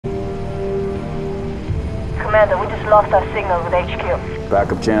Commander, we just lost our signal with HQ.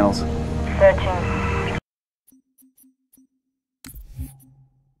 Backup channels. Searching.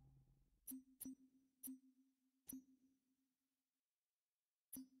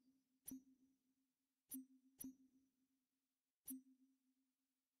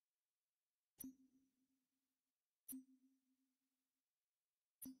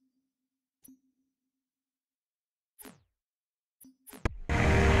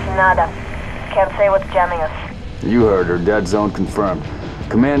 Nada. Can't say what's jamming us. You heard her. Dead zone confirmed.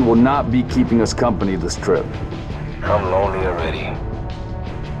 Command will not be keeping us company this trip. I'm lonely already.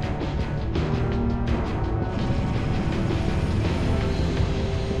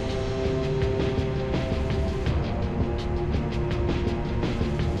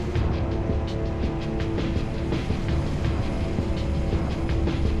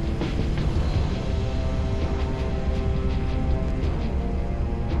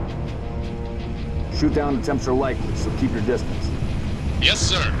 Shoot-down attempts are likely, so keep your distance. Yes,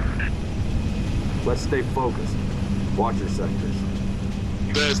 sir. Let's stay focused. Watch your sectors.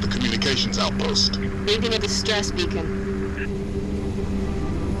 There's the communications outpost. Reading a distress beacon.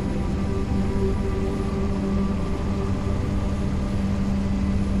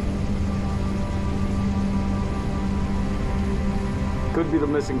 Could be the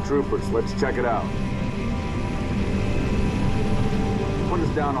missing troopers. Let's check it out. Put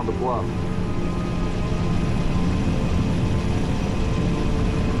us down on the bluff.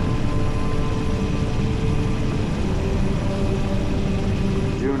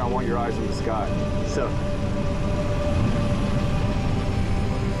 I want your eyes in the sky. So.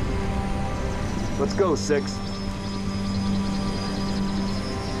 Let's go, 6.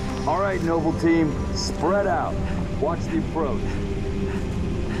 All right, Noble Team. Spread out. Watch the approach.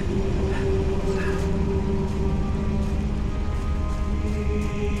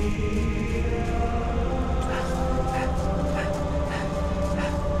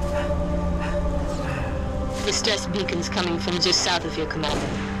 Distress beacon's coming from just south of your commander.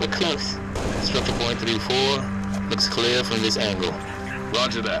 We're close. Structure point 3-4. Looks clear from this angle.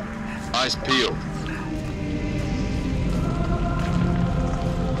 Roger that. Eyes peeled.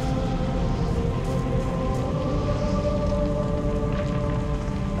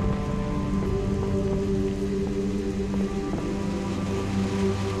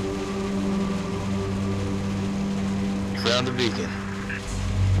 Found the beacon.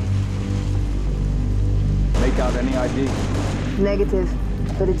 Make out any ID? Negative,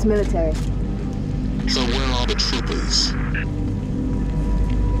 but it's military. So where are the troopers?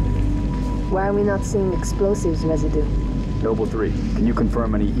 Why are we not seeing explosives residue? Noble 3, can you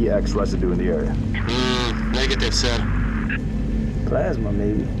confirm any EX residue in the area? Negative, sir. Plasma,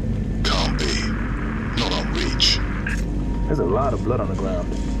 maybe. Can't be. Not on reach. There's a lot of blood on the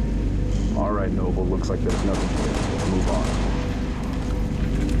ground. All right, Noble, looks like there's nothing here. Let's move on.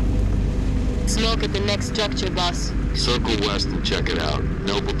 Smoke at the next structure, boss. Circle west and check it out.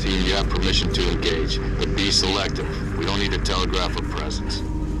 Noble Team, you have permission to engage, but be selective. We don't need to telegraph a presence.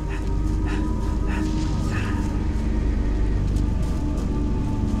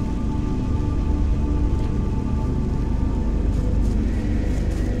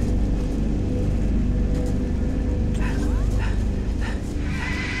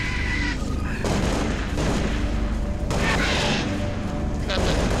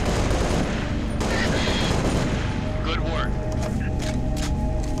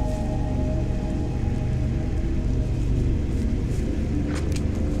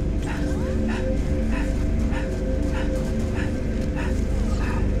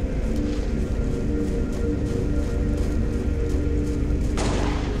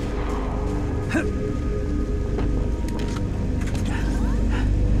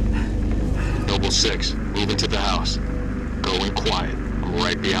 Noble 6, moving to the house. Going quiet. I'm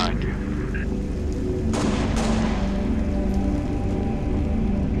right behind you.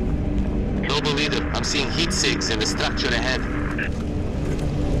 Noble Leader, I'm seeing heat sinks in the structure ahead.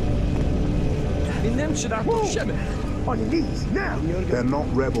 On your knees, now! They're not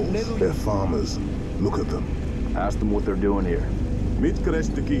rebels, they're farmers. Look at them. Ask them what they're doing here.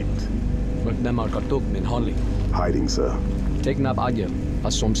 Hiding, sir.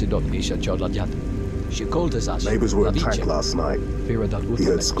 Neighbors were attacked last night. He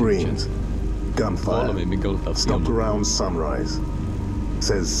heard screams, gunfire. Stopped around sunrise.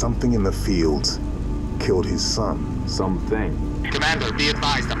 Says something in the fields killed his son. Something. Commander, be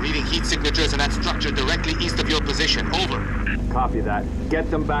advised, I'm reading heat signatures in that structure directly east of your position. Over. Copy that. Get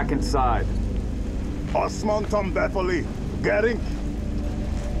them back inside. Osman Tom Bethely, Gering.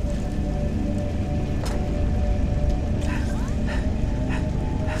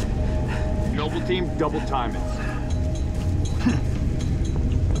 Noble team, double time it.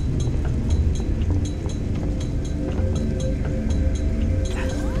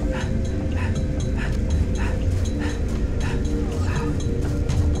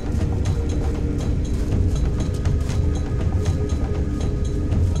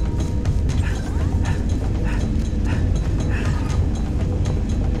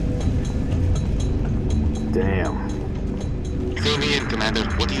 Damn. Fill me in, Commander.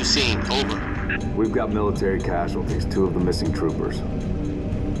 What are you seeing? Over. We've got military casualties, 2 of the missing troopers.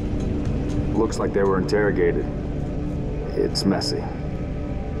 Looks like they were interrogated. It's messy.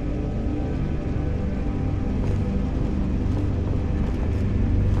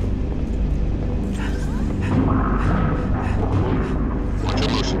 Watch your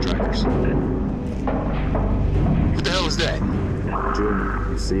motion trackers. What the hell is that?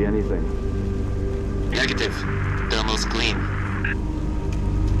 Junior, you see anything? Negative. Thermal's clean.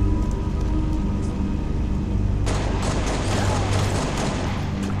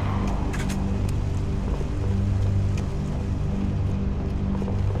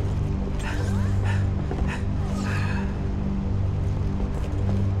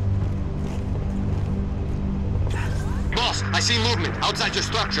 Boss, I see movement outside your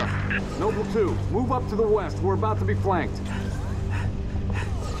structure. Noble 2, move up to the west. We're about to be flanked.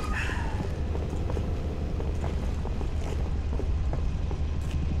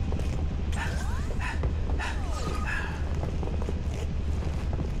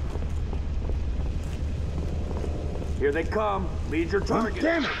 Here they come. Lead your target.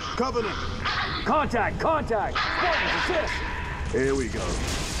 Damn it! Covenant! Contact! Contact! Spartans, assist! Here we go.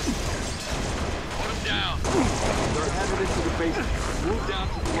 Put him down. They're headed into the basement. Move down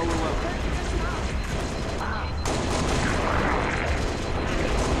to the lower level.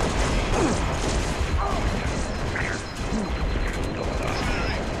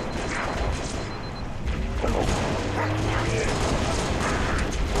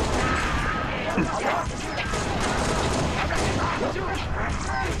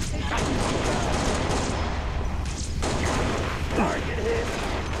 Target hit.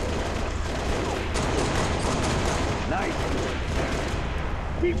 Nice.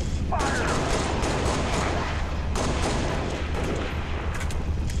 Keep firing.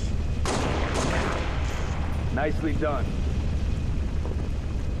 Nicely done.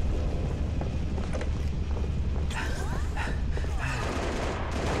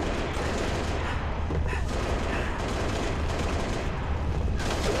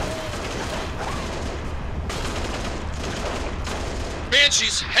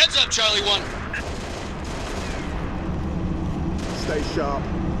 Banshees, heads up, Charlie 1. Stay sharp.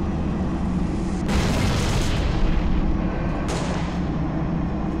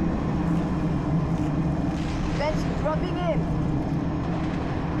 Bench dropping in.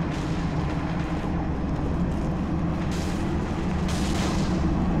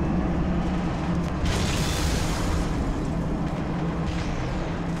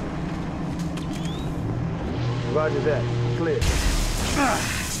 Roger that. Clear.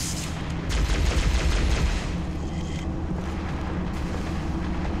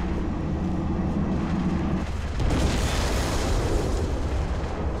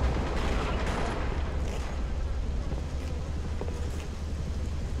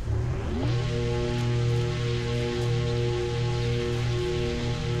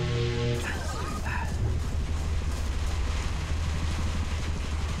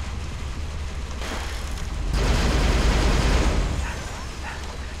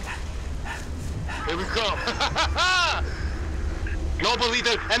 Here we come. Noble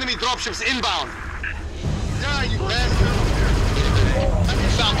leader, enemy dropships inbound. Die, you bastard.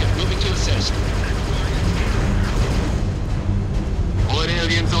 Falcon, moving to assist. All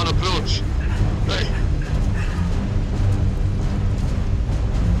aliens on approach. Hey.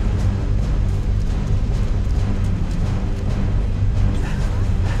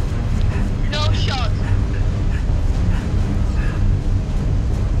 No shot.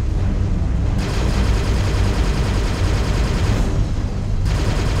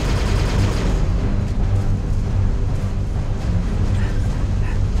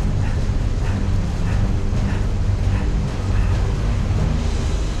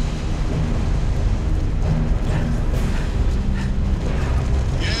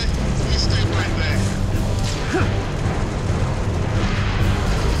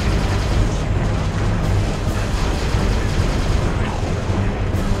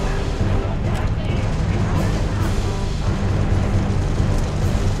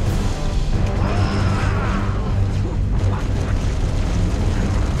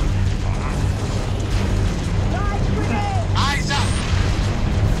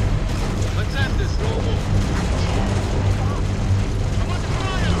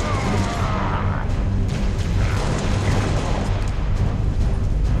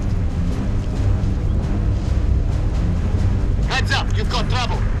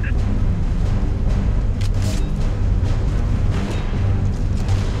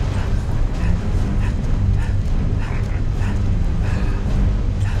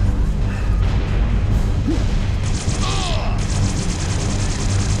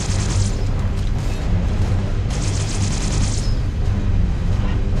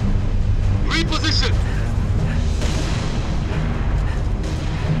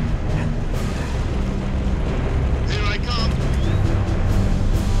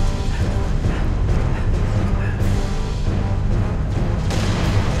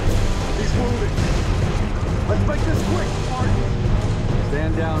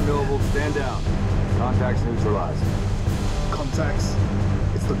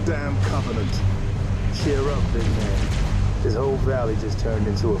 Goddamn Covenant. Cheer up, big man. This whole valley just turned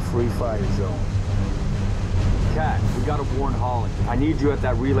into a free fire zone. Cat, we gotta warn Holland. I need you at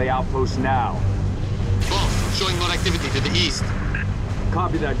that relay outpost now. Boss, showing more activity to the east.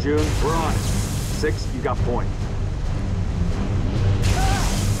 Copy that, June. We're on it. 6, you got point.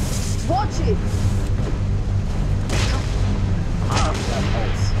 Watch it! Oh, that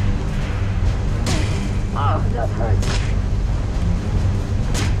hurts. Oh, that hurts.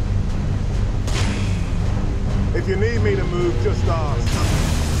 If you need me to move, just ask.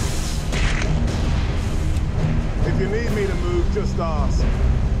 If you need me to move, just ask.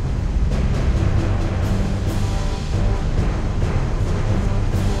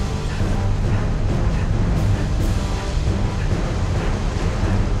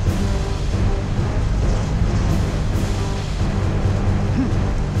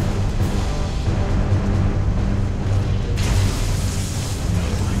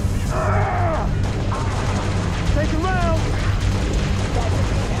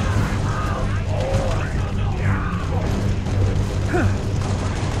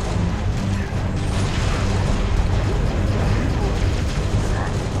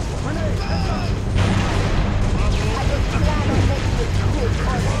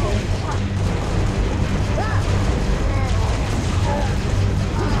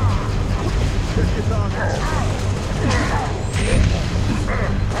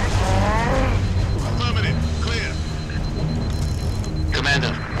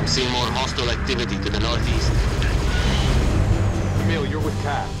 Seeing more hostile activity to the northeast. Emil, you're with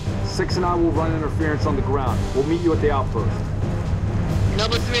Cat. 6 and I will run interference on the ground. We'll meet you at the outpost.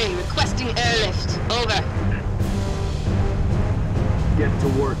 Number 3, requesting airlift. Over. Get to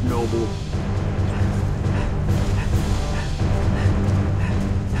work, Noble.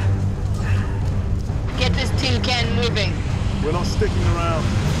 Get this tin can moving. We're not sticking around.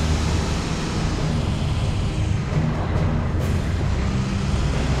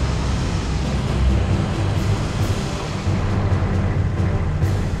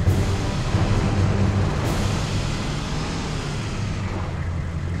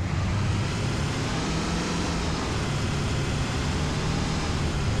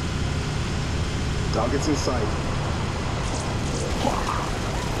 Target's in sight.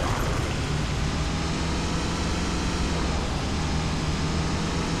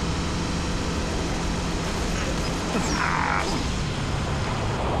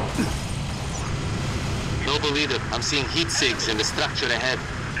 Noble leader, I'm seeing heat sinks in the structure ahead.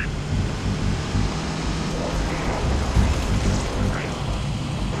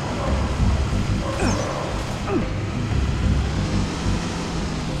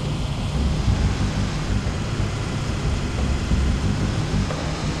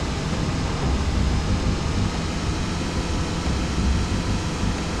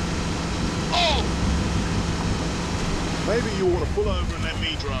 Maybe you want to pull over and let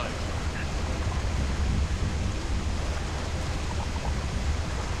me drive.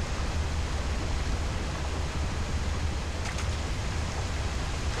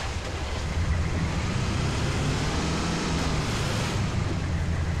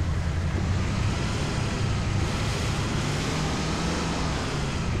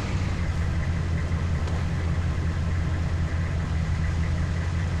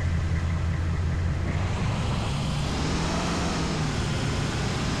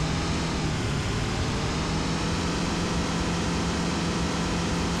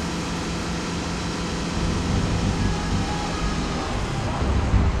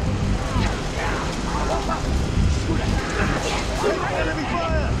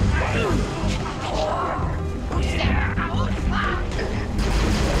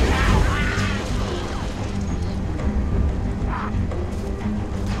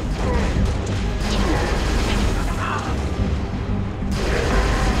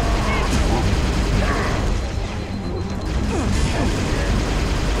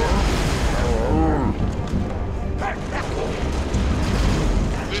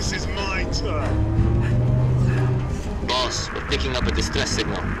 This is my turn. Boss, we're picking up a distress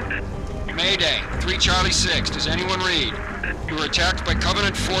signal. Mayday, 3 Charlie 6, does anyone read? You were attacked by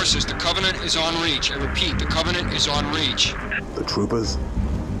Covenant forces. The Covenant is on reach. I repeat, the Covenant is on reach. The troopers?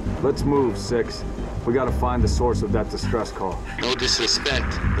 Let's move, 6. We gotta find the source of that distress call. No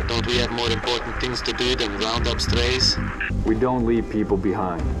disrespect, but don't we have more important things to do than round up strays? We don't leave people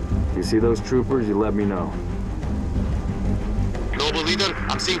behind. You see those troopers, you let me know. Noble leader,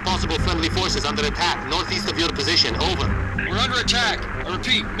 I'm seeing possible friendly forces under attack northeast of your position. Over. We're under attack. I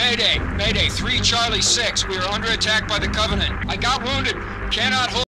repeat, Mayday, Mayday, 3 Charlie 6. We are under attack by the Covenant. I got wounded. Cannot hold.